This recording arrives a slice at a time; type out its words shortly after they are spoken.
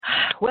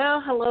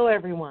Well, hello,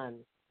 everyone.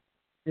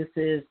 This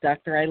is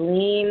Dr.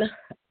 Eileen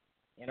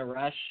in a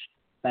rush.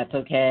 That's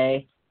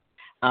okay.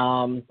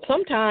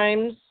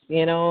 Sometimes,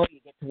 you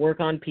get to work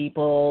on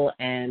people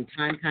and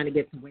time kind of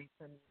gets away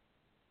from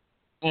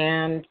you.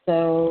 And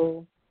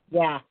so,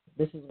 yeah,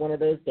 this is one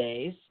of those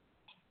days.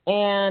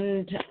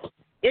 And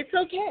it's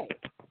okay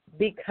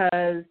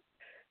because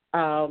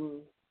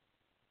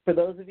for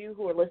those of you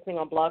who are listening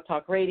on Blog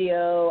Talk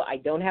Radio, I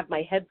don't have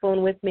my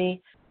headphone with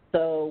me.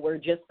 So we're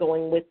just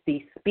going with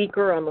the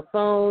speaker on the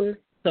phone.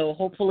 So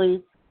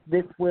hopefully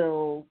this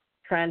will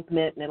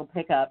transmit and it'll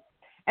pick up.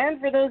 And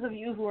for those of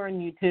you who are on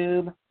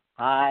YouTube,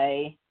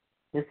 hi,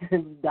 this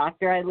is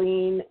Dr.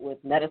 Eileen with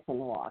Medicine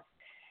Walk.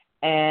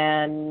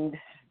 And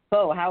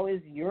so how is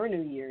your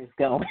New Year's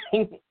going?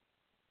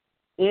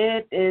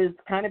 It is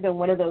kind of been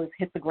one of those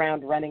hit the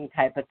ground running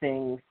type of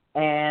things.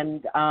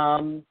 And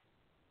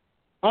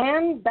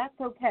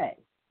that's okay.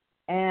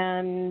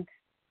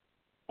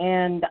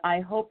 And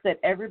I hope that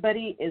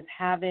everybody is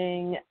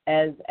having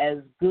as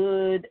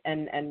good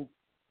and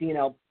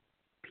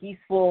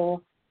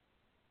peaceful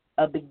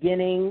a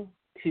beginning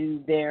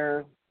to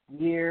their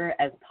year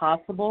as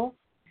possible.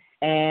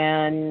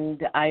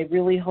 And I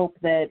really hope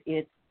that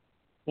it's,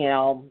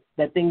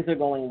 that things are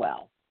going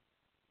well.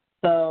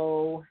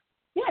 So,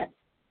 yes,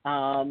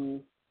 I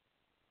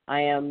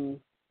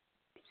am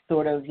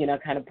sort of,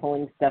 kind of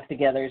pulling stuff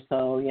together.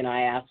 So,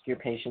 I ask your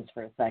patience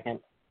for a second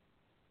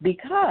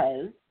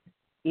because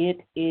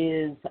it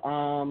is,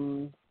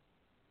 and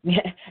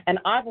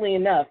oddly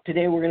enough,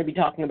 today we're going to be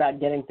talking about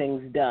getting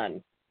things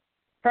done.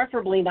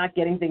 Preferably not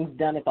getting things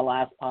done at the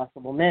last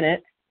possible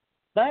minute,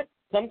 but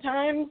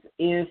sometimes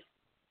if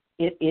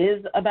it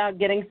is about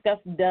getting stuff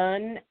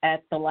done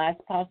at the last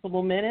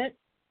possible minute,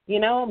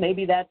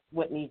 maybe that's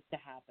what needs to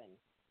happen.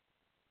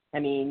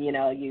 I mean,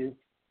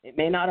 it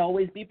may not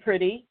always be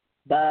pretty,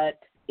 but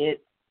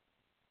it's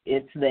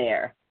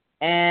there.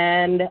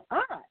 And,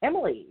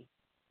 Emily.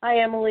 Hi,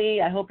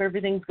 Emily. I hope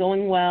everything's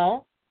going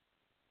well.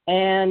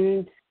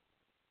 And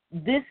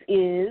this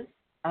is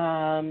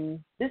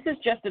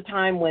just a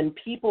time when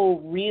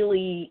people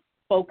really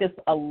focus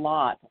a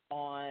lot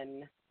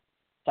on,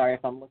 sorry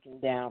if I'm looking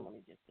down, let me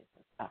just get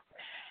this.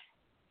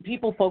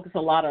 People focus a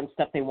lot on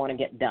stuff they want to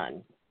get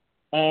done.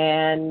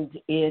 And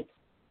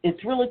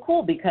it's really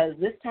cool because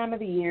this time of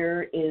the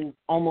year is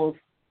almost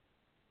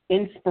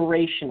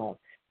inspirational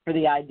for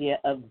the idea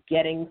of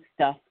getting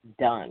stuff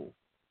done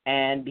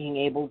and being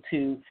able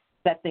to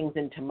set things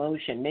into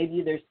motion.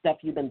 Maybe there's stuff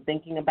you've been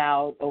thinking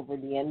about over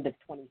the end of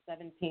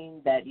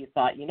 2017 that you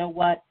thought, you know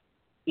what,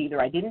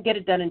 either I didn't get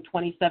it done in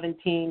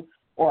 2017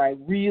 or I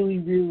really,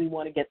 really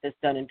want to get this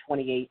done in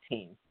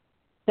 2018.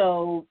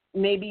 So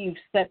maybe you've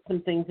set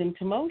some things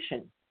into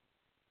motion.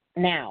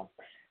 Now,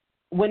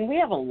 when we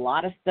have a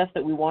lot of stuff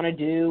that we want to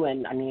do,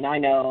 and I mean, I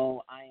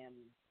know I've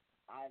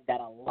got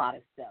a lot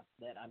of stuff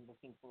that I'm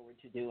looking forward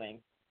to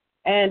doing.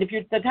 And if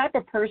you're the type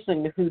of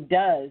person who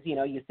does,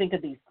 you think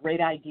of these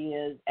great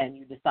ideas and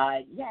you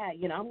decide, yeah,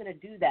 I'm going to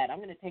do that. I'm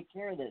going to take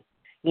care of this.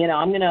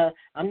 I'm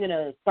going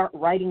to start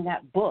writing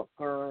that book,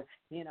 or,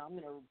 I'm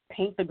going to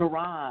paint the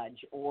garage,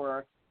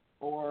 or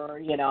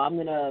I'm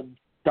going to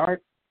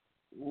start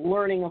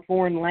learning a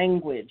foreign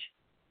language.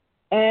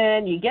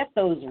 And you get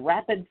those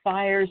rapid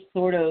fire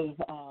sort of,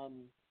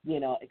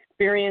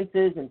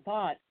 experiences and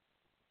thoughts.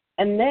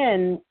 And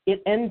then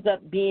it ends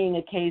up being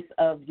a case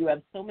of you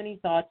have so many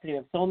thoughts and you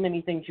have so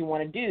many things you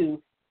want to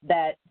do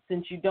that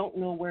since you don't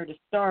know where to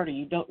start or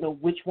you don't know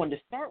which one to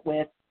start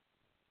with,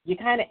 you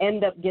kind of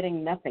end up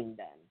getting nothing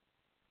done.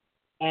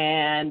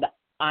 And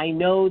I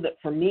know that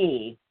for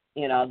me,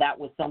 that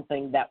was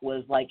something that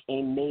was like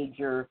a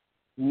major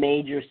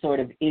sort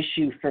of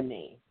issue for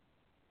me.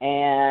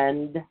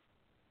 And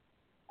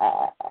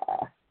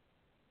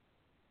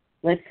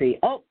let's see.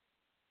 Oh,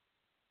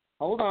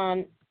 hold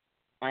on.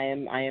 I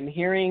am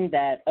hearing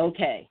that.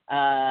 Okay.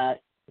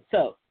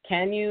 So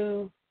can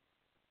you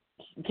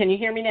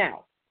hear me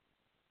now?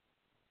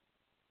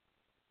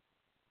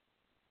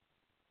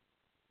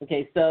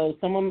 Okay. So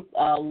someone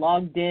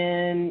logged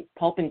in.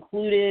 Pulp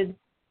included.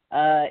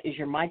 Is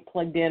your mic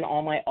plugged in?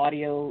 All my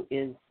audio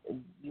is.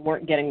 You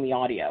weren't getting the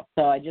audio.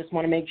 So I just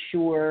want to make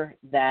sure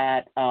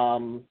that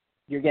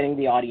you're getting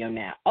the audio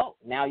now. Oh,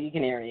 now you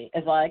can hear me.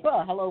 It's like,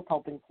 well, hello,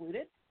 Pulp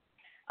included.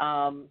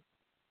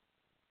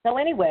 So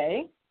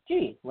anyway.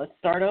 Gee, let's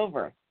start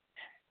over.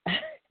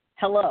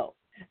 Hello,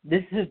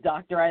 this is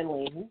Dr.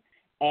 Eileen,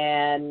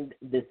 and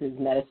this is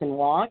Medicine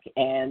Walk,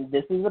 and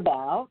this is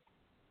about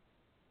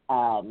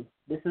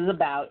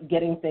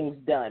getting things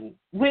done,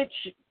 which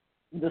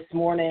this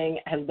morning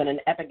has been an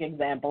epic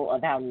example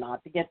of how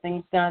not to get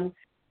things done,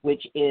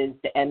 which is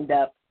to end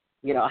up,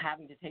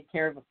 having to take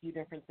care of a few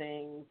different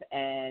things,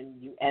 and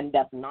you end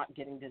up not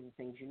getting to the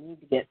things you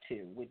need to get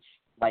to, which,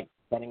 like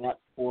setting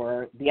up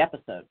for the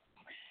episode.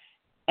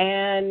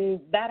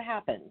 And that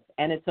happens,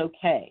 and it's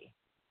okay,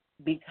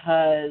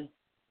 because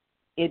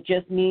it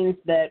just means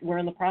that we're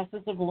in the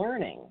process of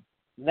learning,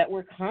 that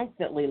we're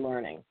constantly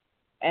learning.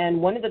 And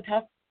one of the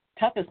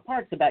toughest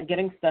parts about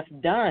getting stuff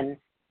done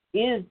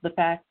is the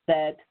fact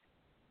that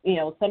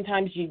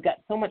sometimes you've got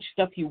so much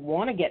stuff you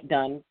want to get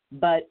done,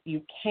 but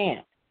you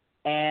can't.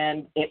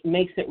 And it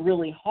makes it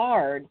really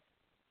hard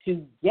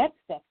to get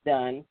stuff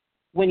done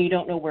when you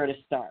don't know where to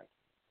start.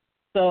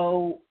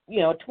 So,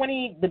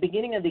 the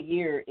beginning of the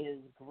year is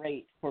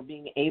great for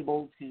being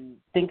able to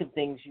think of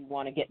things you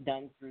want to get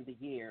done through the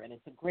year, and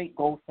it's a great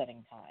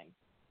goal-setting time.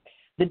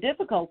 The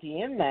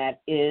difficulty in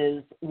that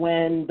is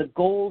when the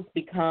goals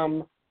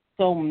become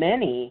so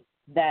many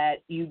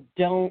that you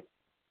don't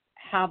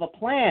have a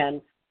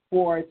plan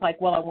for, it's like,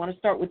 well, I want to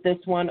start with this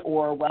one,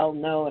 or, well,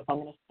 no, if I'm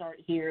going to start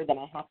here, then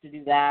I have to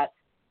do that.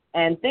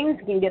 And things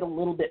can get a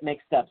little bit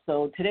mixed up.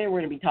 So today we're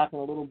going to be talking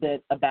a little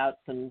bit about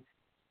some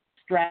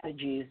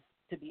strategies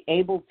to be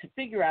able to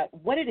figure out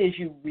what it is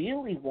you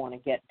really want to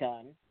get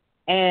done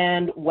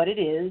and what it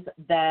is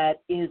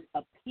that is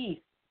a piece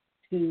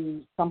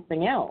to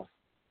something else.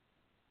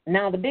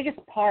 Now, the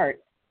biggest part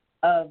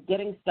of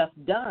getting stuff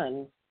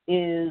done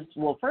is,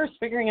 well, first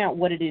figuring out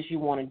what it is you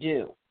want to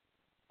do.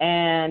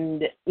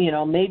 And,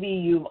 maybe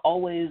you've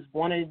always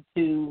wanted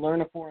to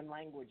learn a foreign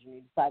language and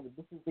you decided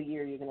this is the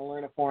year you're going to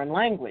learn a foreign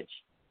language.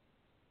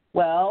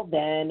 Well,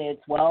 then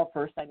it's,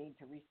 first I need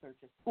to research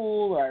a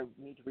school, or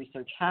I need to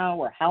research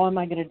how am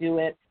I going to do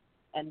it?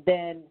 And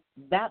then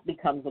that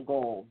becomes a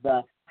goal.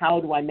 The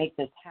how do I make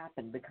this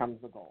happen becomes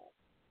a goal.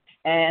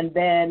 And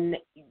then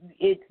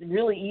it's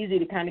really easy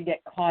to kind of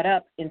get caught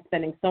up in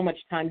spending so much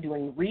time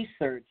doing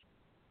research.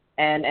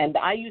 And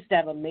I used to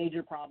have a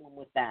major problem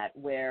with that,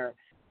 where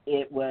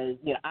it was,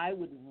 I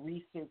would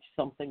research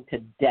something to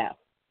death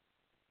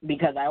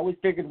because I always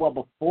figured, well,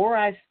 before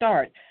I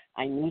start,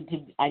 I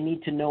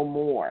need to know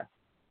more.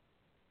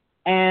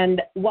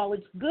 And while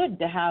it's good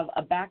to have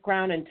a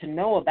background and to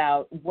know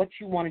about what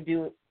you want to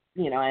do,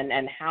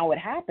 and how it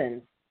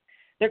happens,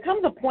 there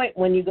comes a point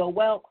when you go,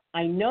 well,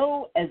 I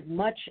know as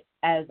much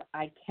as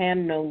I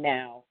can know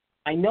now.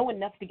 I know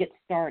enough to get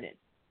started.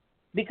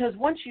 Because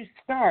once you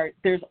start,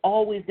 there's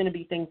always going to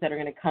be things that are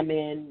going to come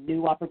in,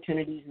 new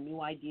opportunities, new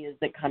ideas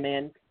that come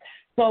in.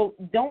 So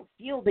don't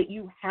feel that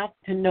you have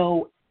to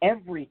know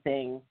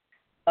everything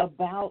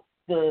about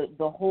the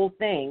whole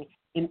thing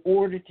in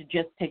order to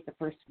just take the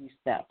first few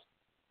steps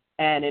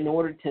and in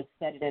order to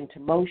set it into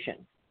motion.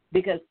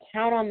 Because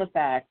count on the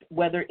fact,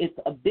 whether it's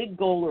a big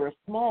goal or a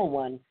small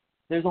one,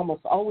 there's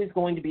almost always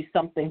going to be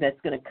something that's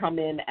going to come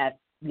in at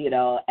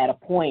a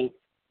point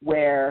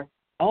where,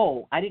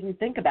 oh, I didn't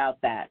think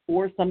about that.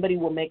 Or somebody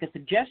will make a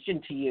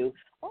suggestion to you,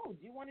 oh,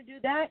 do you want to do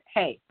that?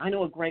 Hey, I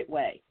know a great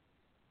way.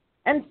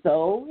 And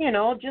so,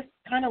 just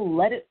kind of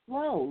let it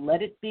flow.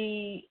 Let it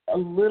be a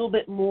little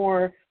bit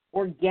more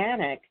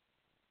organic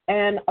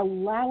and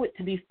allow it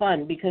to be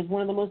fun, because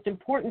one of the most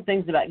important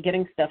things about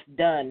getting stuff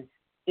done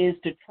is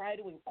to try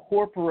to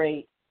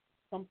incorporate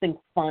something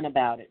fun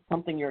about it,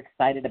 something you're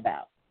excited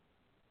about.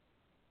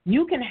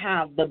 You can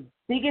have the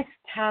biggest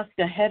task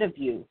ahead of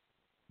you,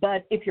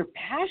 but if you're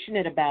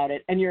passionate about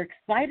it and you're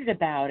excited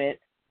about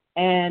it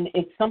and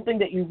it's something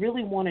that you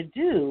really want to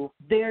do,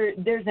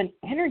 there's an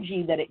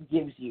energy that it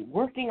gives you.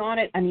 Working on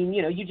it,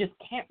 you just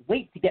can't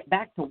wait to get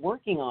back to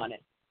working on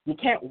it. You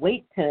can't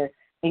wait to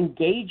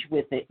engage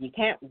with it. You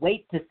can't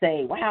wait to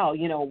say, wow,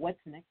 what's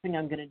the next thing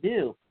I'm going to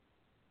do?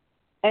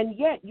 And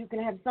yet you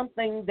can have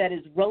something that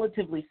is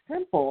relatively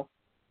simple,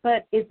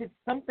 but if it's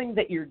something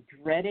that you're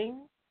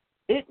dreading,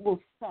 it will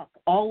suck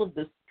all of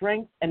the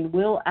strength and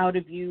will out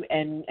of you,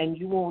 and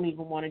you won't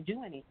even want to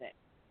do anything.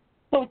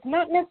 So it's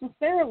not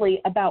necessarily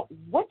about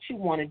what you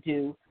want to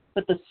do,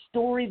 but the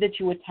story that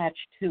you attach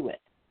to it.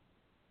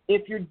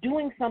 If you're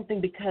doing something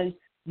because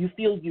you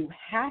feel you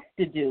have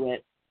to do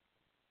it,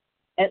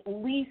 at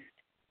least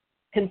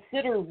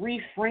consider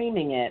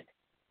reframing it.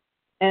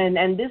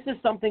 And this is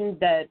something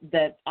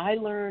that I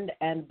learned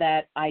and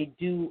that I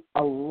do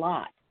a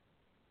lot,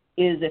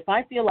 is if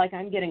I feel like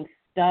I'm getting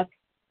stuck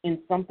in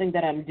something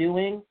that I'm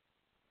doing,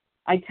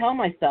 I tell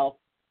myself,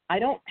 I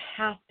don't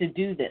have to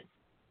do this.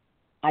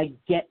 I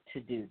get to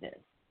do this.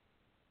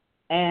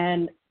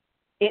 And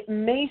it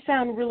may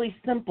sound really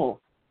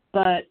simple,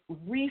 but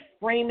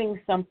reframing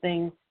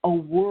something a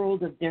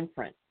world of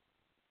difference.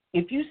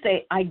 If you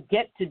say, I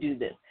get to do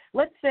this,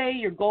 let's say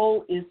your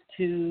goal is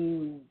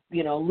to,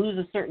 lose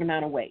a certain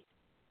amount of weight,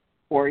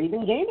 or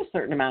even gain a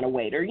certain amount of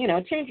weight, or,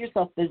 change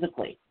yourself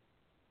physically.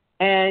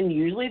 And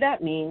usually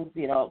that means,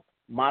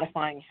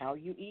 modifying how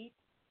you eat.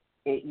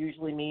 It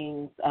usually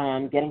means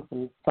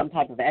getting some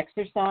type of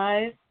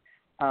exercise.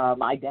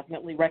 I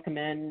definitely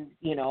recommend,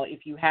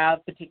 if you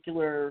have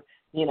particular,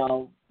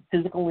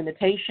 physical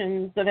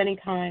limitations of any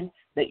kind,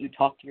 that you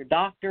talk to your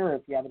doctor, or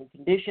if you have any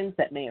conditions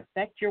that may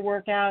affect your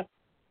workout,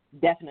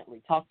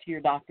 definitely talk to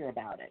your doctor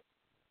about it.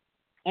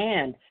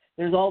 And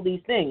there's all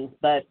these things,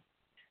 but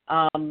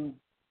as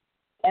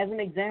an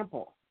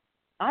example,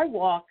 I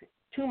walk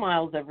 2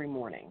 miles every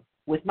morning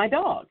with my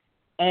dog,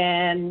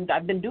 and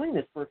I've been doing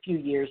this for a few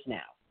years now.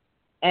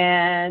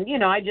 And,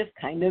 I just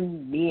kind of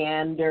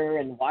meander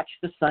and watch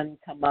the sun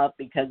come up,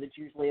 because it's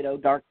usually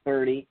at dark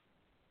 30.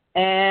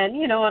 And,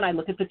 and I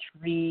look at the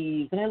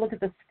trees, and I look at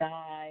the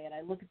sky, and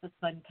I look at the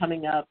sun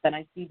coming up, and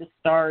I see the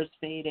stars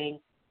fading.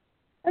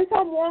 And so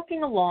I'm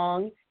walking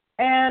along,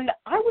 And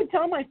I would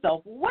tell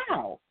myself,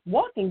 wow,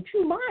 walking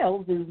 2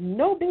 miles is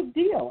no big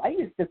deal. I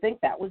used to think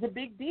that was a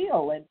big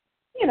deal. And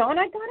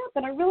I got up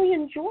and I really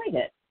enjoyed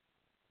it.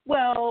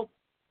 Well,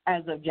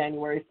 as of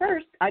January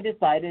 1st, I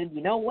decided,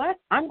 you know what?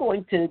 I'm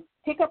going to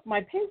pick up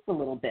my pace a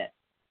little bit.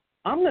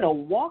 I'm going to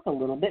walk a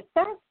little bit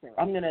faster.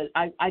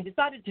 I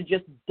decided to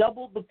just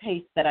double the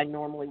pace that I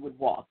normally would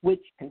walk,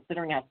 which,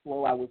 considering how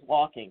slow I was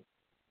walking,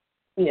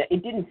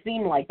 it didn't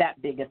seem like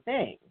that big a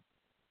thing.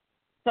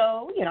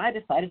 So, I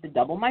decided to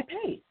double my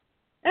pace.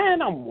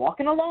 And I'm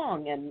walking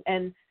along.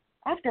 And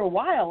after a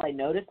while, I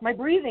noticed my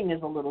breathing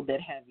is a little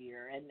bit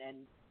heavier.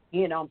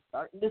 And I'm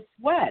starting to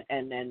sweat.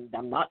 And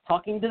I'm not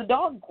talking to the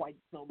dog quite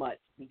so much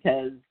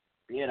because,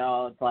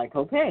 it's like,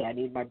 okay, I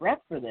need my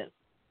breath for this.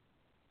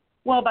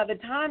 Well, by the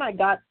time I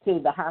got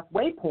to the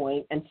halfway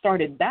point and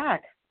started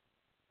back,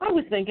 I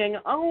was thinking,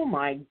 oh,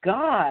 my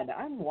God,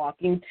 I'm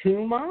walking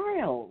 2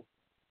 miles.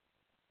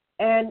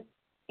 And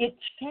it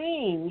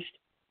changed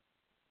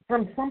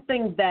from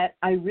something that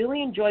I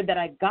really enjoyed that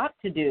I got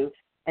to do.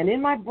 And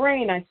in my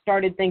brain, I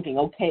started thinking,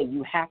 okay,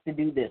 you have to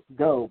do this.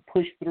 Go,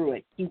 push through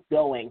it, keep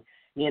going,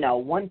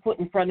 one foot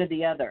in front of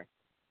the other.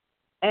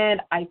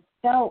 And I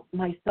felt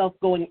myself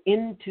going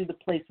into the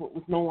place where it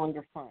was no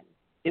longer fun.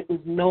 It was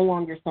no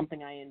longer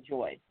something I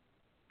enjoyed.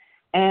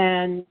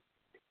 And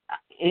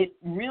it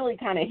really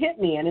kind of hit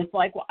me. And it's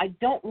like, well, I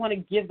don't want to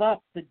give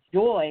up the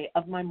joy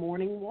of my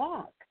morning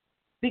walk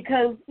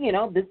because,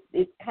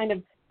 it kind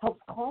of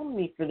helps calm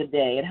me for the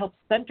day. It helps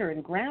center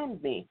and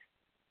ground me.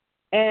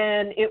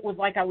 And it was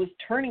like I was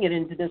turning it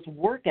into this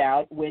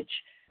workout, which,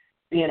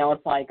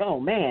 it's like, oh,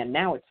 man,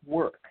 now it's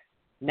work.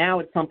 Now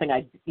it's something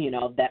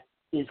that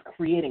is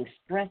creating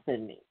stress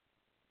in me.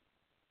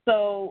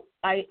 So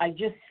I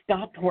just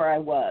stopped where I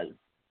was.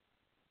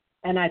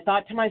 And I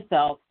thought to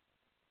myself,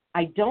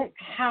 I don't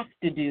have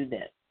to do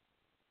this.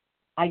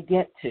 I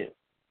get to.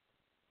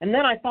 And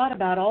then I thought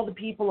about all the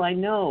people I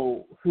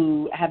know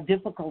who have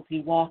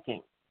difficulty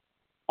walking,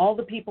 all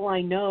the people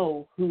I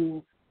know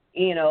who,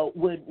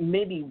 would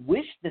maybe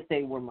wish that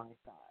they were my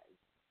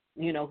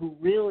size, who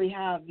really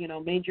have,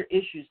 major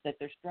issues that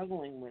they're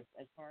struggling with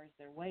as far as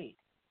their weight.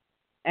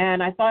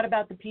 And I thought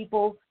about the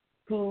people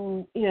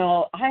who,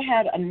 I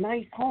had a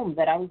nice home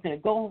that I was going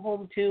to go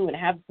home to and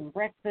have some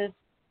breakfast.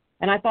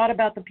 And I thought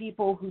about the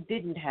people who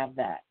didn't have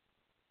that.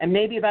 And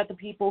maybe about the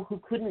people who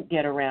couldn't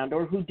get around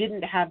or who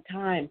didn't have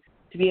time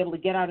to be able to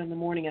get out in the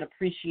morning and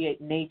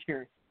appreciate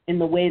nature in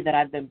the way that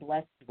I've been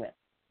blessed with.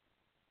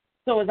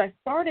 So as I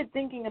started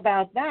thinking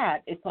about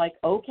that, it's like,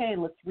 okay,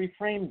 let's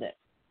reframe this.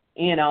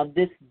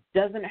 This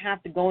doesn't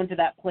have to go into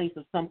that place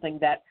of something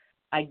that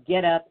I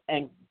get up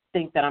and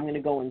think that I'm going to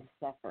go and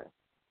suffer.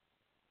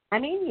 I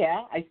mean,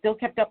 yeah, I still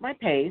kept up my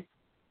pace.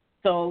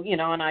 So,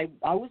 and I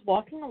was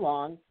walking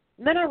along.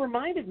 And then I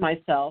reminded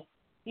myself,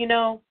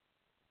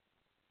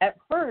 at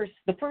first,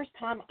 the first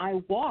time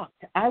I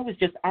walked, I was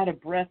just out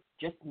of breath,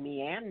 just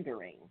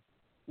meandering,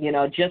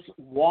 just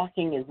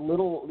walking as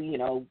little,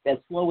 as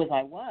slow as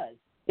I was.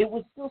 It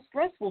was still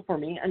stressful for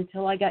me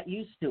until I got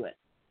used to it.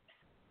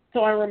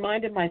 So I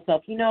reminded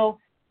myself,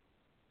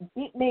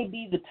 it may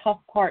be the tough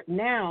part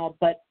now,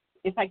 but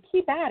if I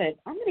keep at it,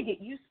 I'm going to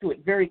get used to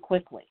it very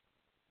quickly.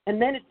 And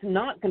then it's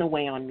not going to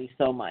weigh on me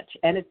so much,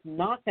 and it's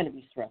not going to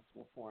be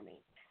stressful for me.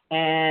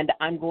 And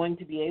I'm going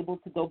to be able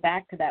to go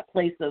back to that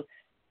place of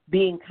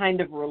being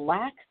kind of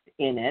relaxed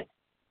in it.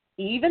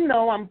 Even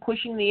though I'm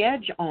pushing the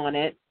edge on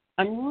it,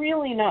 I'm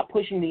really not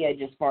pushing the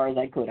edge as far as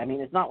I could. I mean,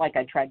 it's not like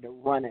I tried to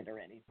run it or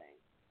anything.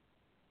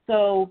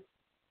 So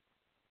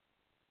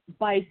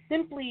by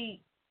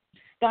simply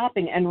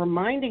stopping and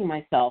reminding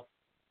myself,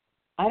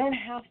 I don't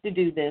have to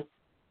do this,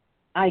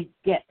 I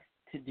get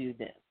to do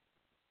this.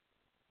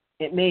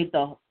 It made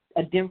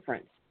a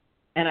difference.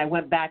 And I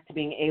went back to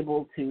being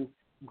able to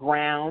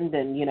ground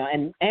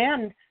and,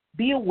 and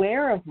be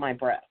aware of my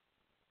breath,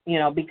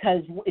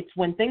 because it's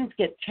when things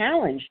get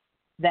challenged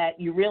that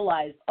you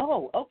realize,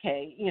 oh,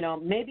 okay,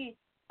 maybe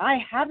I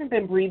haven't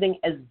been breathing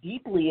as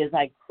deeply as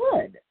I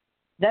could,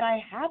 that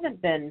I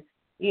haven't been,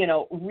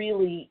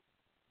 really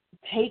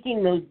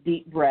taking those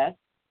deep breaths,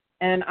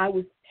 and I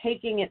was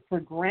taking it for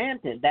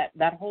granted,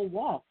 that whole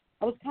walk.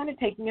 I was kind of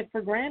taking it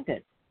for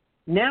granted.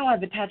 Now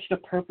I've attached a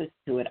purpose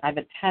to it. I've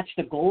attached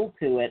a goal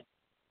to it,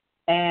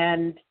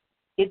 and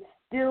it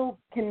still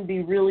can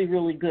be really,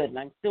 really good. And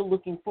I'm still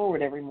looking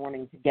forward every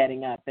morning to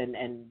getting up and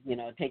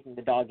taking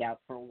the dog out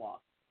for a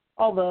walk.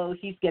 Although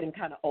he's getting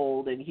kind of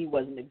old and he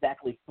wasn't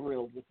exactly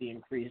thrilled with the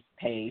increased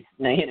pace.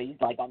 Now, he's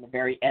like on the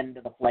very end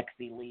of the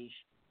flexi leash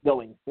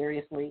going,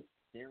 seriously?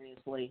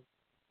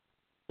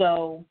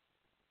 So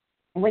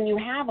when you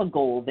have a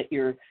goal that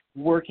you're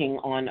working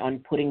on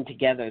putting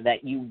together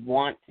that you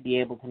want to be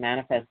able to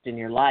manifest in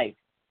your life,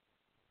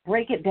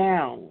 break it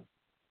down.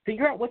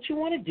 Figure out what you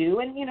want to do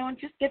and,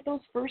 just get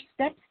those first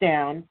steps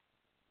down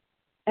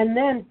and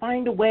then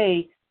find a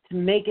way to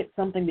make it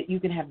something that you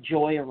can have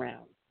joy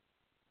around.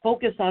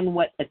 Focus on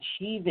what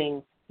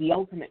achieving the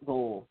ultimate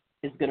goal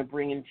is going to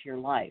bring into your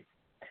life.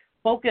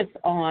 Focus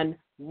on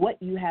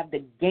what you have to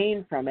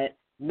gain from it,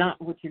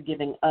 not what you're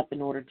giving up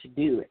in order to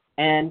do it.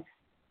 And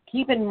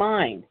keep in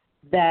mind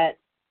that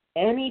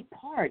any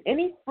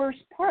first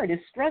part is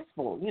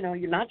stressful.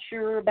 You're not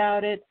sure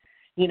about it.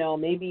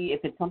 Maybe if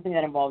it's something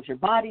that involves your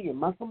body, your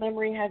muscle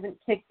memory hasn't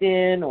kicked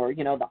in, or,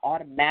 the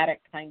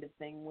automatic kind of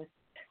thing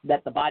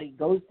that the body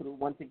goes through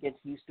once it gets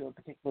used to a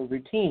particular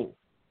routine.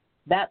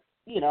 That,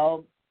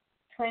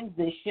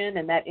 transition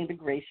and that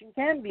integration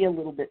can be a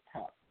little bit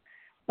tough.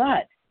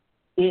 But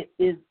it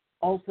is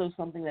also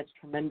something that's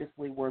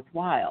tremendously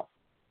worthwhile,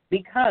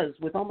 because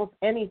with almost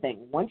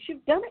anything, once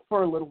you've done it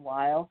for a little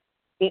while,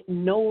 it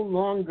no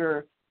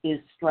longer is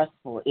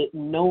stressful. It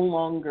no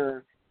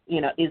longer,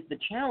 is the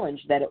challenge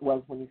that it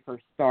was when you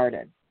first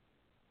started.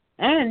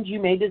 And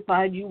you may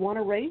decide you want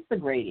to raise the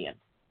gradient,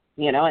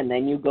 and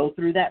then you go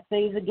through that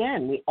phase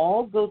again. We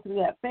all go through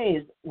that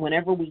phase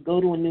whenever we go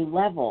to a new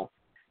level,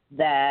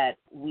 that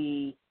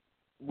we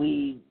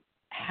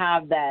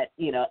have that,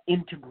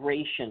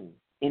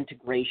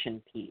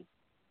 integration piece.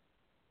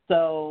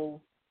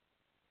 So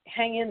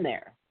hang in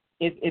there.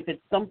 If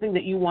it's something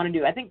that you want to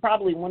do, I think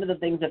probably one of the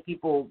things that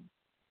people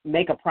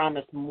make a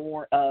promise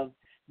more of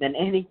than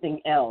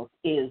anything else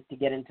is to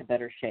get into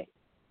better shape.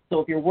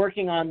 So if you're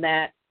working on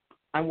that,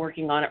 I'm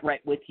working on it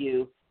right with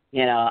you.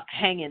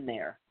 Hang in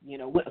there.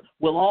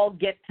 We'll all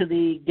get to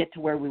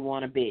where we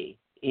want to be.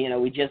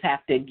 We just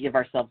have to give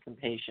ourselves some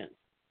patience.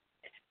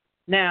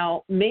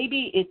 Now,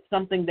 maybe it's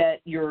something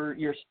that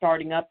you're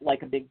starting up,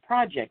 like a big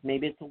project.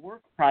 Maybe it's a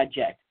work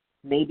project.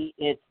 Maybe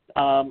it's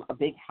a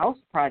big house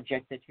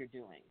project that you're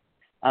doing.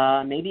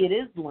 Maybe it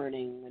is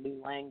learning a new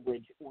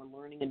language or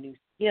learning a new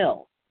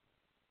skill.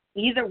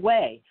 Either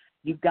way,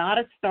 you've got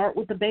to start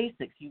with the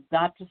basics. You've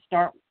got to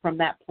start from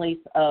that place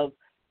of,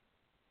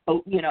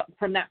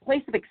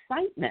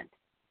 excitement.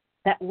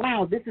 That,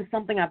 wow, this is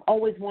something I've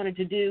always wanted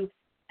to do,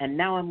 and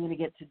now I'm going to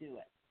get to do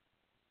it.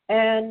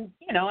 And,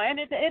 and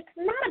it's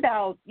not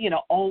about,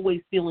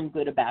 always feeling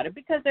good about it,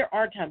 because there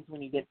are times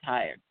when you get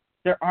tired.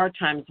 There are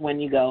times when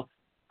you go,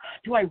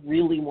 do I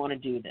really want to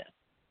do this?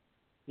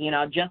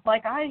 Just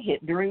like I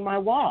hit during my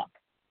walk,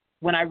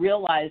 when I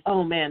realized,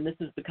 oh, man, this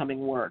is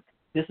becoming work.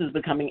 This is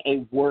becoming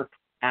a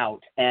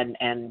workout. And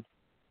I'm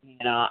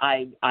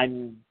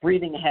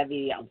breathing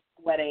heavy. I'm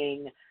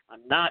sweating. I'm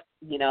not,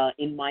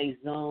 in my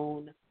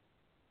zone.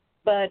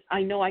 But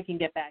I know I can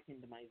get back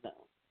into my zone.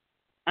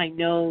 I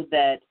know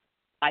that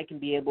I can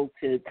be able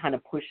to kind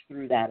of push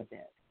through that a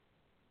bit.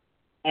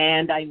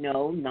 And I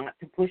know not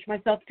to push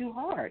myself too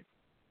hard.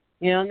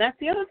 And that's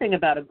the other thing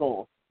about a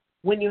goal.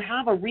 When you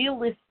have a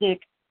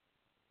realistic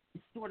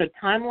sort of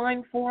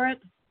timeline for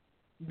it,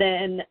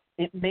 then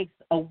it makes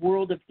a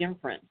world of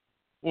difference.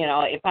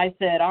 If I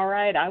said, all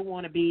right, I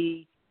want to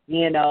be,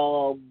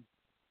 to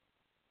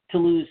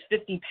lose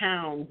 50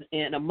 pounds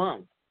in a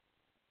month,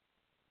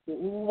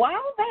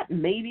 while that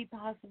may be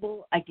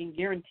possible, I can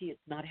guarantee it's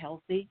not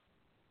healthy.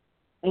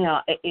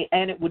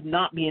 And it would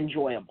not be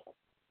enjoyable.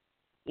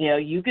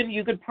 You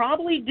could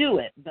probably do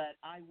it, but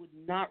I would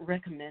not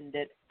recommend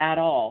it at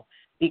all,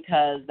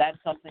 because that's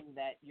something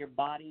that your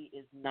body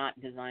is not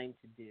designed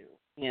to do.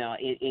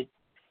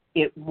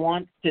 It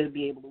wants to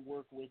be able to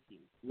work with you,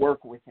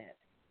 work with it.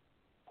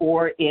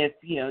 Or if,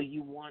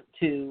 you want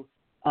to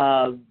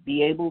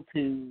be able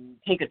to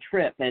take a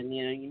trip and,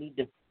 you need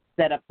to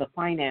set up the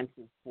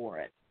finances for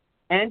it.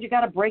 And you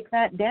got to break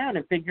that down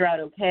and figure out,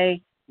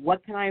 okay,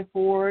 what can I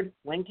afford?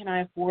 When can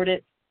I afford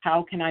it?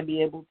 How can I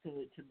be able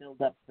to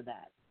build up for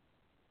that?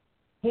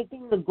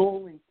 Taking the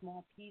goal in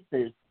small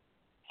pieces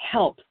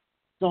helps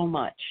so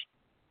much.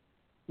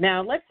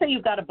 Now, let's say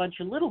you've got a bunch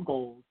of little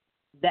goals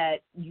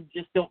that you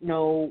just don't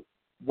know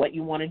what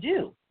you want to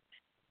do.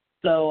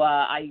 So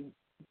I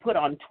put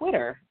on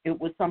Twitter, it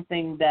was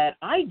something that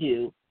I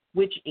do,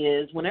 which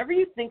is whenever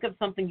you think of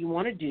something you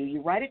want to do, you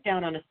write it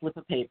down on a slip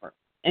of paper.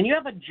 And you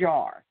have a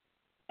jar,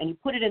 and you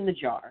put it in the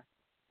jar.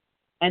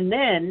 And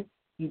then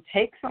you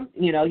take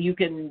you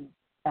can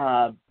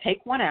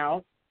take one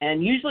out.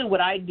 And usually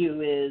what I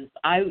do is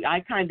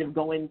I kind of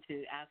go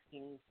into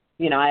asking,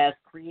 I ask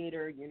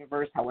Creator,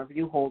 Universe, however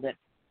you hold it.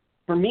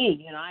 For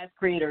me, I ask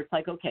Creator, it's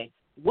like, okay,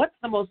 what's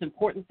the most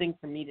important thing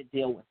for me to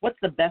deal with? What's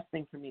the best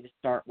thing for me to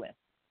start with?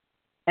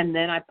 And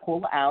then I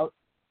pull out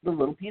the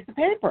little piece of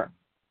paper.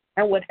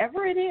 And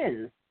whatever it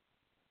is,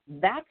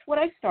 that's what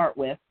I start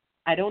with.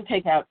 I don't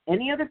take out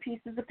any other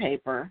pieces of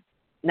paper.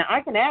 Now,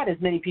 I can add as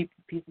many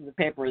pieces of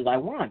paper as I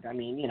want. I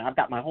mean, I've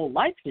got my whole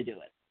life to do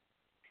it.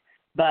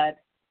 But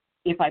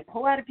if I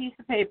pull out a piece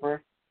of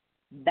paper,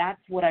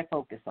 that's what I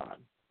focus on.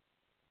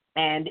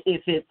 And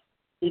if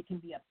it can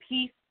be a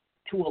piece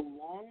to a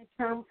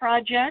long-term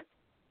project,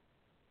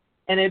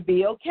 and it'd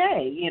be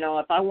okay.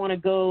 If I want to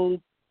go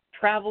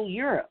travel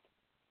Europe,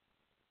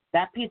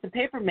 that piece of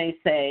paper may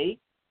say,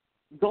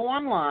 go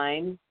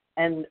online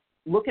and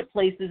look at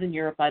places in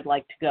Europe I'd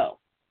like to go.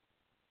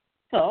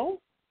 So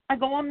I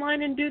go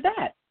online and do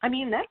that.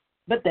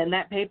 But then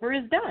that paper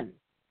is done.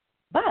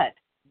 But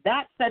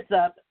that sets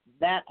up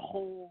that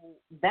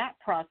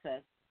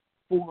process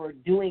for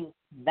doing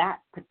that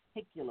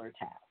particular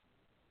task.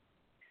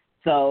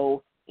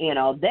 So,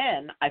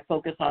 then I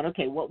focus on,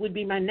 okay, what would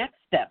be my next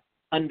step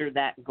under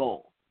that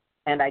goal?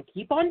 And I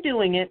keep on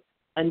doing it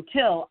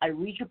until I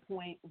reach a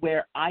point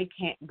where I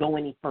can't go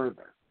any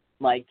further.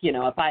 Like,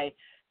 if I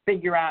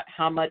figure out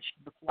how much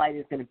the flight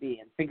is going to be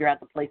and figure out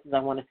the places I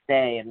want to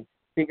stay and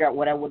figure out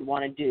what I would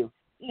want to do.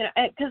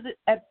 Because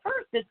at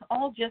first it's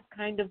all just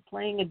kind of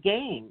playing a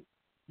game.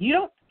 You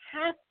don't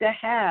have to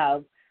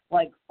have,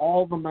 like,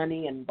 all the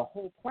money and the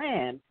whole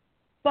plan,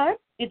 but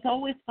it's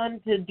always fun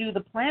to do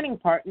the planning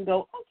part and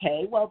go,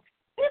 okay, well,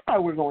 if I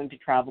were going to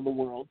travel the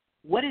world,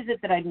 what is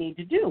it that I'd need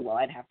to do? Well,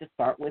 I'd have to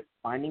start with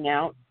finding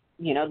out,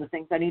 the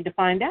things I need to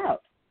find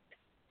out.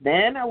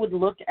 Then I would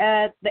look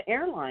at the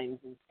airlines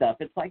and stuff.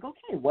 It's like,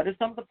 okay, what are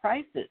some of the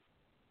prices?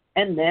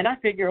 And then I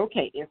figure,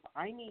 okay, if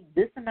I need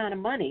this amount of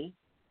money,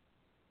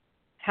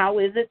 how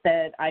is it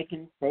that I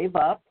can save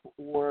up,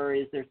 or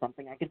is there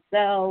something I could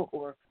sell,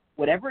 or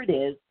whatever it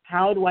is,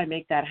 how do I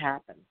make that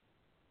happen?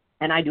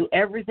 And I do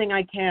everything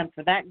I can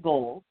for that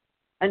goal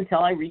until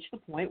I reach the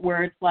point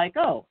where it's like,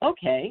 oh,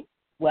 okay,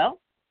 well,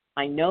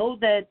 I know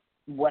that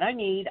what I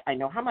need, I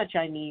know how much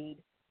I need,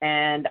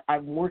 and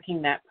I'm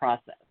working that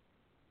process.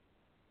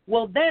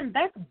 Well, then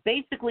that's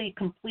basically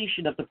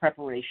completion of the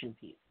preparation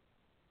piece.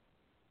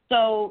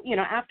 So,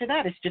 after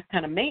that, it's just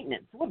kind of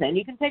maintenance. Well, then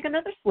you can take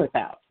another slip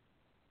out.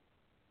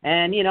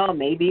 And,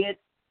 maybe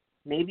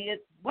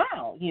it's,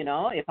 wow,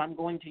 if I'm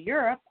going to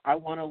Europe, I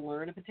want to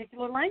learn a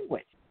particular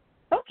language.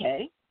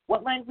 Okay,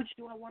 what language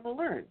do I want to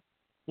learn?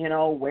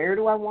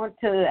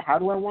 How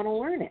do I want to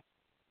learn it?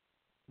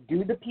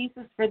 Do the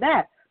pieces for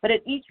that. But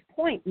at each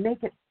point,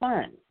 make it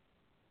fun.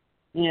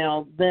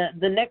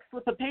 The next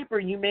slip of paper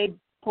you may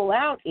pull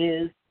out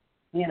is,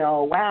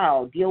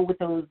 wow, deal with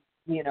those,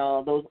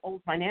 those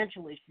old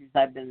financial issues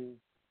I've been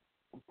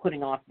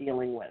putting off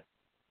dealing with.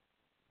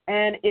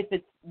 And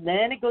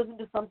then it goes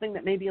into something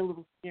that may be a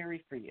little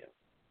scary for you.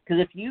 Because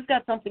if you've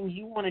got something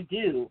you want to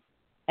do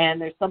and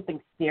there's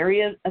something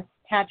scary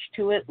attached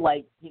to it,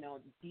 like,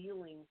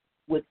 dealing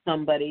with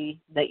somebody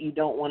that you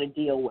don't want to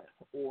deal with,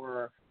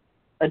 or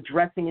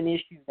addressing an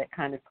issue that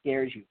kind of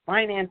scares you.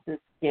 Finances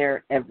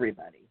scare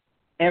everybody.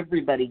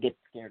 Everybody gets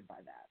scared by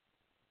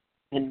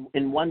that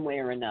in one way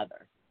or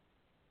another.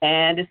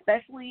 And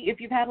especially if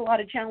you've had a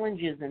lot of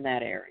challenges in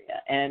that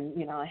area. And,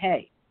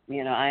 hey,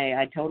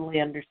 I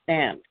totally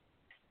understand.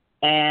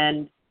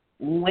 And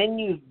when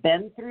you've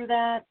been through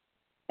that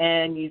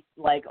and you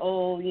like,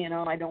 oh,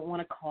 I don't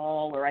want to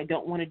call, or I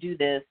don't want to do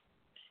this.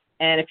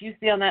 And if you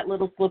see on that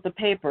little slip of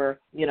paper,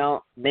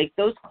 make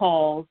those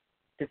calls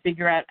to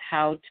figure out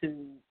how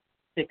to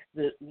fix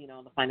the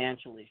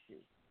financial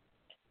issues.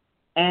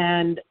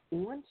 And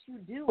once you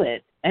do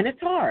it, and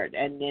it's hard,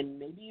 and then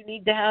maybe you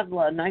need to have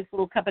a nice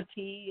little cup of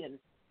tea and,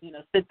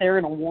 sit there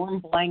in a warm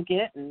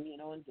blanket and,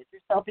 and get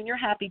yourself in your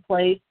happy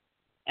place.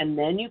 And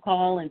then you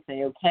call and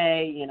say,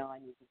 okay, I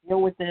need to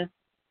deal with this.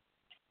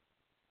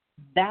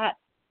 That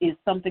is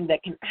something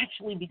that can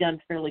actually be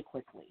done fairly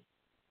quickly.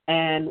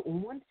 And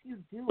once you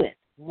do it,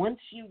 once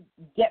you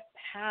get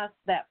past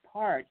that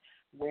part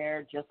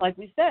where, just like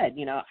we said,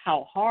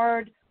 how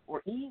hard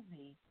or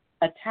easy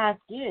a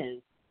task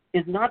is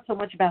not so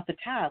much about the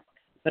task,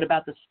 but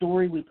about the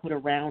story we put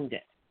around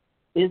it.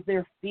 Is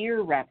there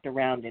fear wrapped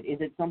around it?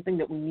 Is it something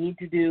that we need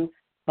to do,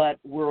 but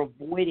we're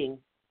avoiding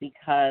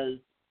because,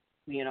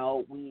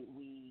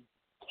 we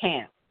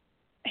can't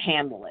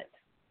handle it?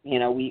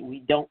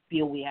 We don't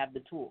feel we have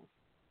the tools.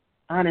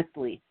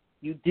 Honestly,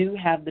 you do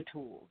have the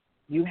tools.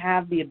 You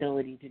have the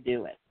ability to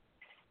do it.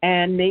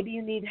 And maybe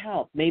you need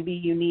help. Maybe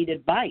you need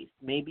advice.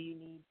 Maybe you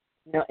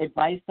need,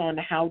 advice on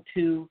how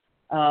to,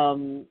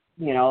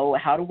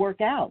 how to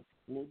work out.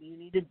 Maybe you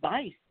need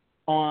advice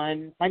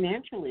on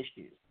financial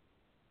issues.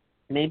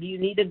 Maybe you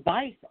need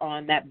advice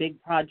on that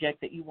big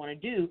project that you want to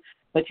do,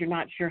 but you're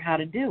not sure how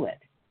to do it.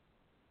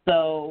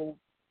 So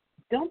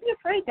don't be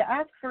afraid to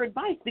ask for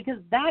advice, because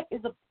that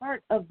is a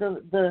part of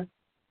the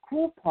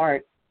cool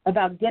part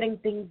about getting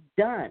things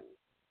done,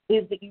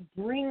 is that you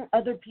bring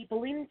other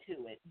people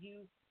into it.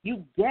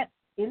 You get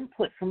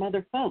input from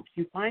other folks.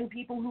 You find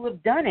people who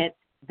have done it.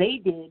 They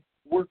did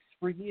works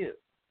for you.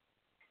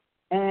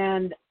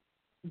 And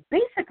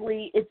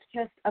basically, it's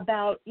just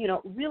about,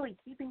 really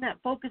keeping that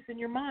focus in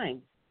your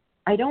mind.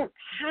 I don't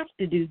have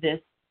to do this.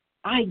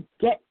 I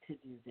get to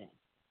do this.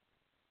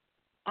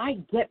 I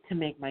get to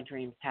make my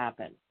dreams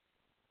happen.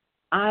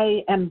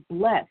 I am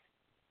blessed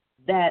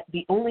that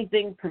the only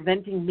thing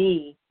preventing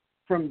me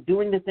from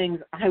doing the things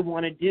I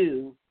want to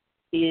do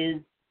is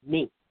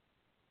me.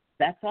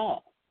 That's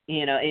all.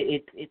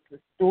 It's a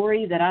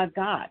story that I've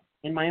got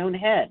in my own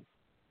head.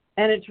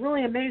 And it's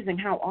really amazing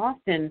how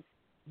often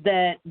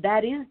that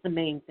is the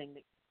main thing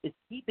that is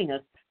keeping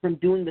us from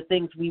doing the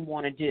things we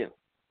want to do,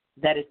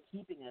 that is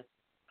keeping us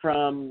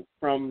from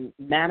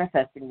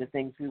manifesting the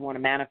things we want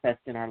to manifest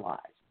in our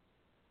lives.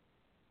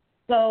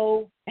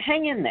 So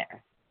hang in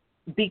there,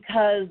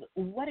 because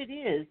what it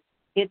is,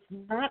 it's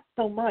not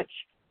so much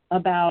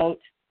about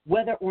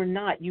whether or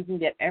not you can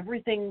get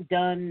everything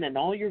done and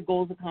all your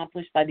goals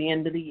accomplished by the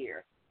end of the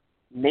year.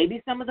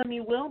 Maybe some of them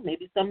you will,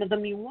 maybe some of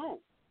them you won't.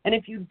 And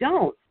if you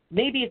don't,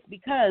 maybe it's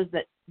because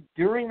that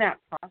during that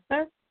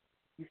process,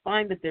 you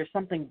find that there's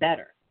something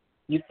better.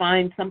 You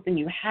find something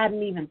you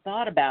hadn't even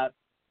thought about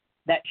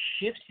that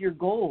shifts your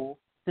goal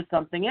to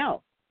something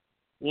else.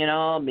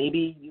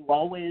 Maybe you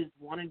always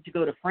wanted to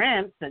go to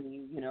France and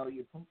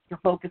you put your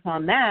focus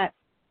on that.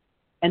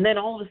 And then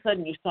all of a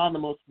sudden you saw the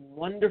most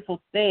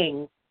wonderful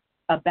thing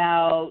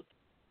about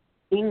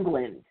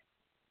England.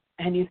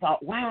 And you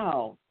thought,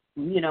 wow,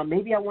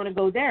 maybe I want to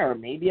go there.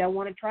 Maybe I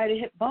want to try to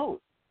hit both.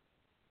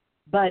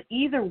 But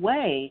either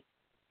way,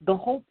 the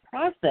whole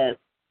process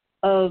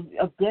of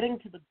getting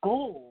to the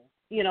goal,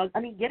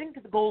 getting to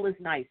the goal is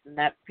nice, and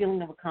that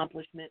feeling of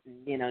accomplishment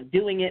and,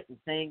 doing it and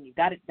saying you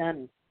got it done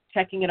and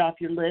checking it off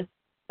your list,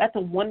 that's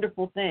a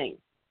wonderful thing.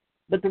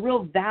 But the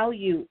real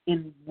value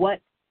in what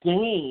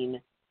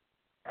gain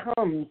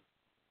comes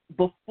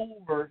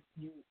before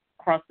you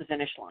cross the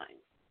finish line.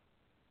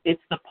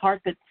 It's the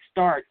part that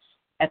starts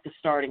at the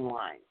starting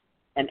line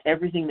and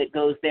everything that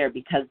goes there,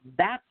 because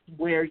that's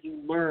where you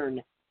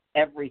learn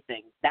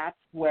everything. That's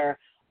where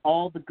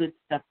all the good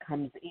stuff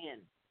comes in.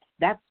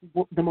 That's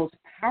the most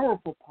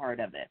powerful part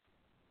of it.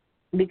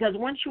 Because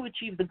once you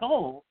achieve the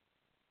goal,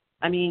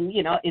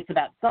 it's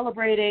about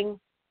celebrating,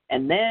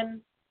 and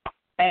then,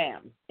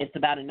 bam, it's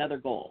about another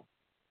goal.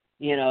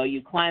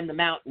 You climb the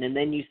mountain, and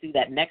then you see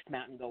that next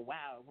mountain and go,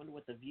 wow, I wonder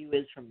what the view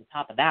is from the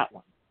top of that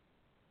one.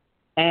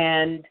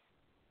 And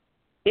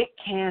it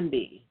can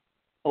be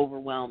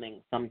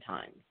overwhelming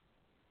sometimes.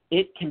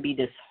 It can be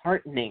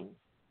disheartening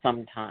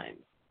sometimes.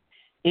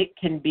 It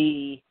can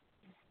be,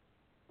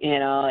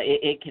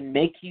 it can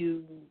make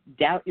you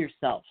doubt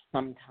yourself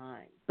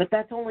sometimes. But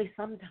that's only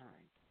sometimes.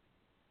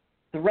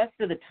 The rest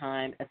of the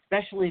time,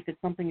 especially if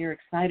it's something you're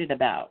excited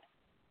about,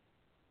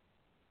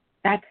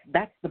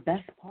 that's the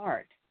best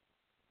part.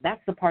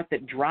 That's the part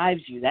that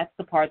drives you. That's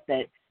the part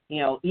that,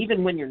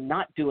 even when you're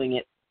not doing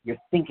it, you're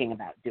thinking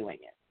about doing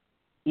it.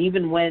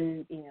 Even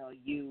when,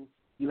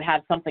 you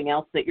have something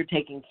else that you're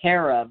taking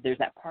care of, there's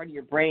that part of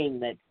your brain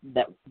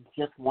that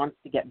just wants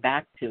to get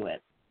back to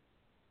it.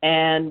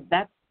 And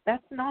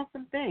that's an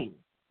awesome thing.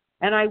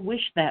 And I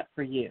wish that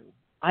for you.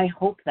 I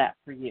hope that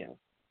for you.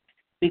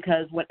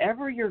 Because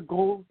whatever your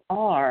goals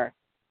are,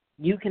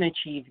 you can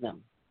achieve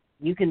them.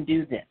 You can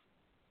do this.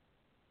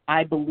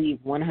 I believe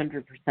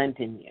 100%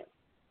 in you.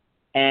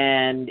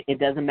 And it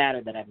doesn't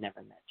matter that I've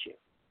never met you.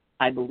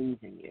 I believe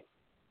in you.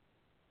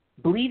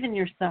 Believe in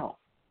yourself.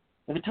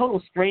 If a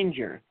total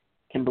stranger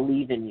can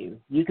believe in you,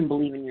 you can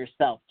believe in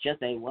yourself. Just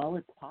say, well,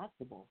 it's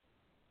possible.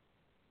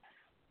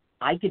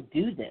 I could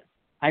do this.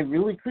 I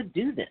really could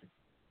do this.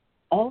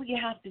 All you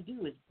have to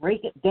do is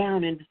break it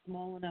down into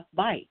small enough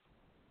bites.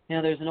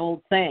 There's an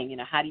old saying,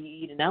 how do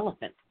you eat an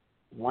elephant?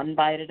 One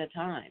bite at a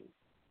time.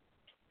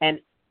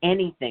 And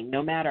anything,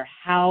 no matter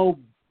how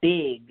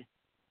big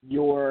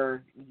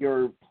your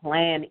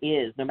plan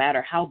is, no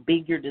matter how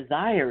big your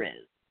desire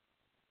is,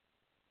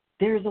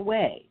 there's a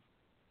way.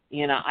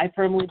 I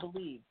firmly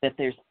believe that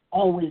there's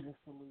always a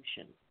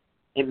solution.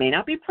 It may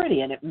not be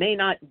pretty, and it may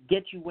not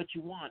get you what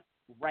you want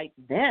right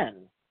then,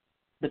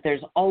 but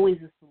there's always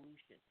a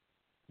solution.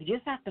 You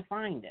just have to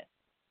find it.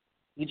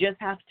 You just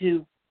have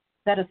to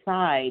set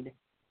aside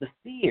the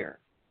fear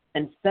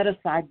and set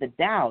aside the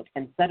doubt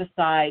and set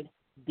aside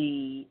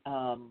the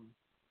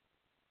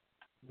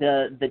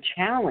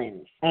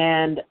challenge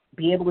and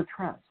be able to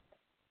trust.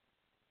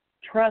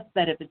 Trust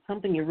that if it's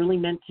something you're really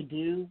meant to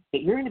do,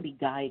 that you're going to be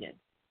guided,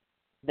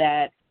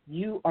 that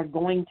you are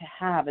going to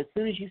have, as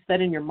soon as you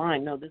set in your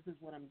mind, no, this is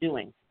what I'm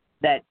doing,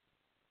 that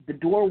the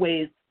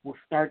doorways will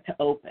start to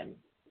open.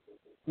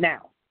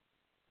 Now,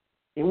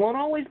 it won't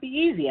always be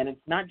easy, and it's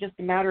not just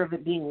a matter of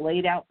it being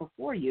laid out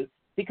before you,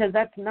 because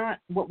that's not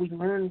what we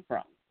learn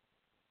from.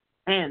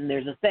 And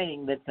there's a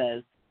saying that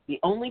says, the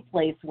only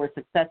place where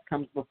success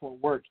comes before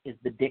work is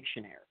the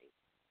dictionary.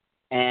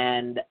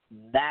 And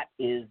that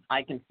is,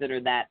 I consider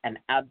that an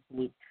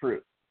absolute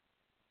truth.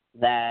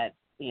 That,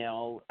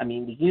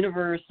 the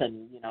universe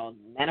and,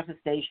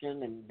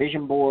 manifestation and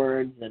vision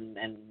boards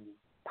and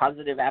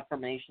positive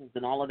affirmations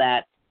and all of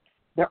that,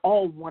 they're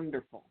all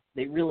wonderful.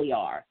 They really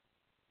are.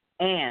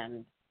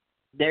 And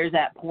there's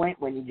that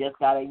point when you just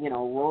got to,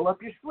 roll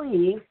up your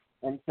sleeve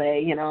and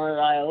say,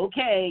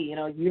 okay,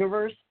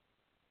 universe,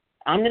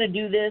 I'm going to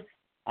do this.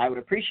 I would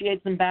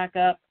appreciate some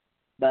backup,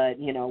 but,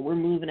 we're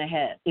moving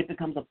ahead. It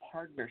becomes a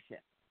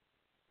partnership.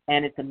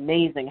 And it's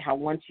amazing how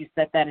once you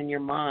set that in your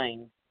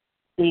mind,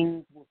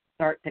 things will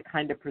start to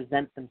kind of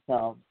present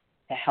themselves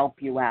to help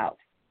you out,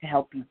 to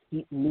help you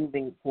keep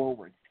moving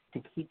forward,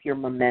 to keep your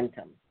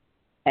momentum.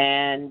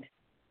 And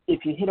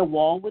if you hit a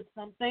wall with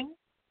something,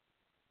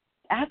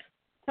 ask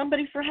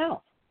somebody for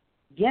help.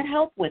 Get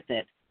help with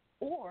it.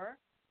 Or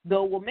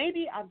go, well,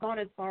 maybe I've gone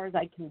as far as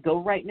I can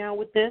go right now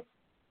with this.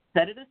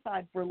 Set it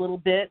aside for a little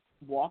bit,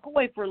 walk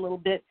away for a little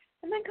bit,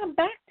 and then come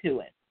back to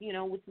it,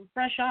 with some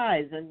fresh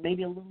eyes and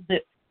maybe a little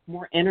bit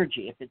more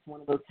energy if it's one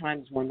of those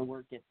times when the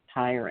work gets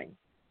tiring.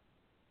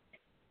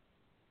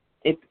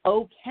 It's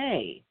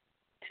okay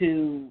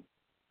to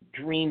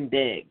dream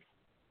big,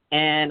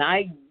 and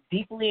I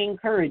deeply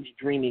encourage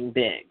dreaming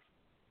big.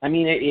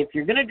 If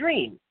you're going to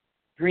dream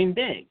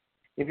big.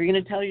 If you're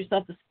going to tell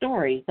yourself a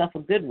story, tell a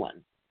good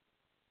one.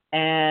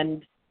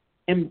 And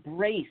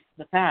embrace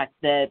the fact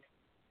that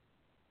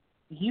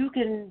you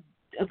can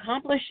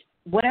accomplish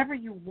whatever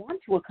you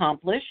want to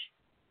accomplish.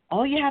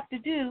 All you have to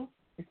do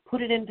is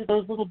put it into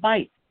those little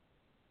bites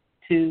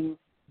to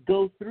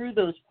go through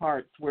those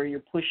parts where you're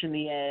pushing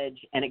the edge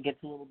and it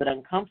gets a little bit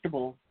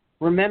uncomfortable.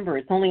 Remember,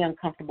 it's only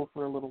uncomfortable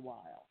for a little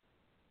while.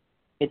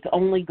 It's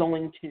only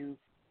going to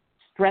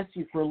stress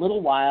you for a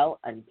little while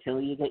until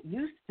you get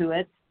used to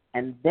it,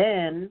 and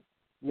then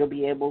you'll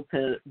be able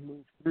to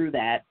move through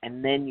that,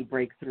 and then you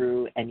break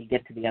through and you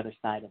get to the other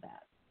side of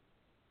that.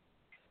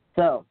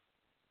 So,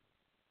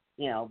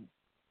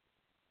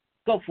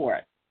 go for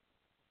it.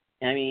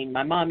 I mean,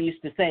 my mom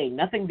used to say,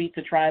 nothing beats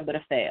a try but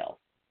a fail.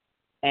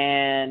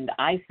 And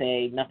I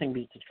say, nothing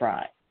beats a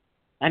try.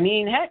 I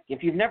mean, heck,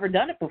 if you've never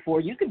done it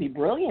before, you could be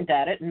brilliant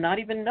at it and not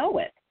even know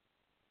it.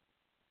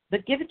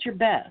 But give it your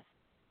best.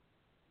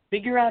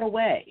 Figure out a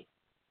way.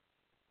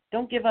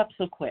 Don't give up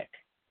so quick,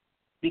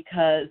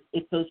 because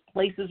it's those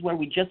places where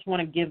we just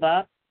want to give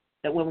up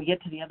that when we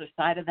get to the other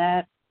side of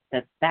that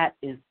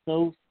is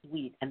so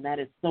sweet and that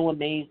is so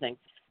amazing.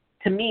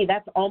 To me,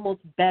 that's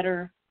almost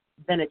better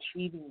than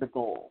achieving the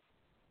goal,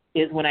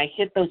 is when I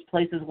hit those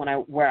places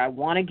where I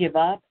want to give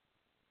up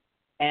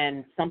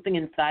and something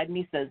inside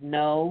me says,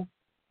 no,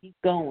 keep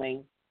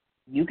going.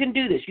 You can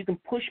do this. You can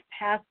push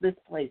past this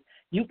place.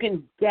 You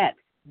can get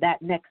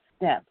that next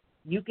step.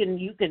 You can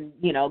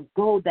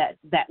go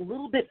that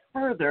little bit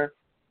further,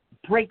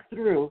 break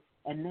through,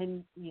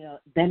 and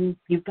then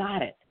you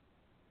got it.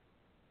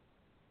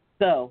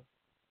 So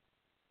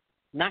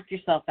knock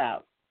yourself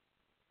out.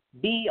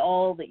 Be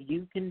all that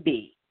you can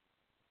be,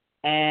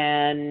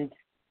 and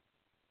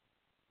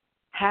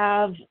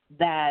have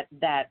that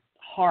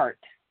heart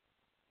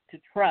to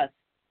trust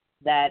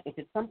that if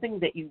it's something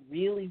that you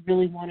really,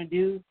 really want to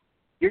do,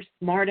 you're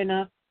smart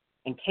enough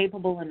and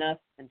capable enough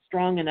and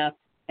strong enough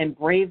and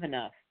brave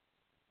enough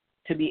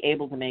to be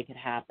able to make it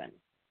happen.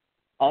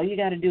 All you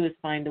got to do is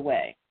find a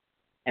way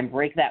and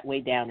break that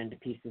way down into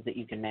pieces that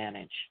you can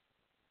manage.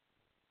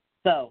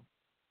 So,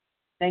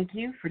 thank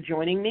you for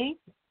joining me.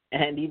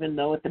 And even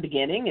though at the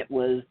beginning it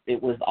was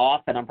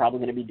off, and I'm probably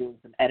going to be doing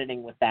some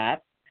editing with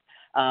that,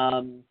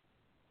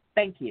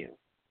 thank you.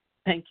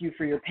 Thank you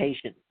for your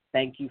patience.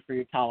 Thank you for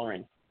your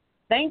tolerance.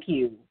 Thank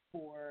you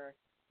for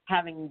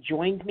having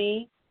joined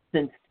me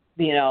since,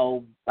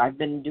 I've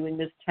been doing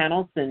this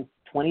channel since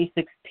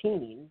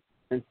 2016,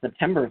 since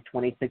September of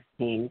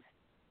 2016.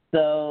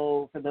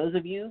 So for those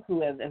of you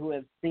who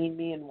have seen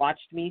me and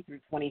watched me through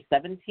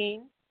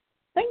 2017,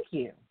 thank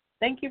you.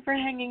 Thank you for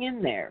hanging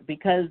in there,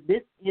 because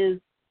this is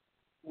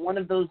one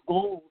of those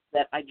goals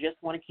that I just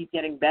want to keep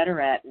getting better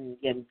at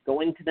and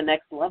going to the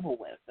next level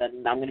with.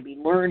 And I'm going to be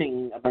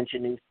learning a bunch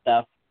of new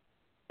stuff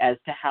as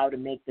to how to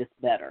make this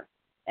better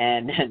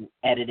and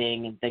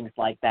editing and things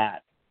like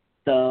that.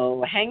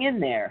 So hang in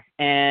there,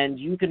 and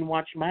you can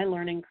watch my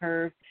learning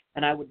curve,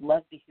 and I would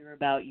love to hear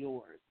about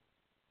yours.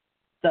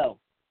 So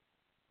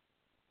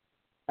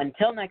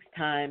until next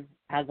time,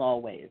 as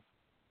always,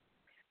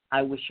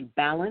 I wish you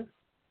balance,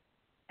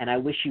 and I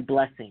wish you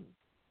blessings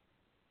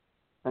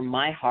from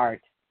my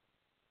heart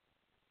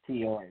to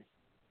yours.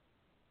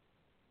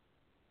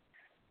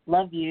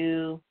 Love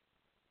you.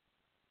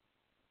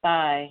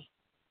 Bye.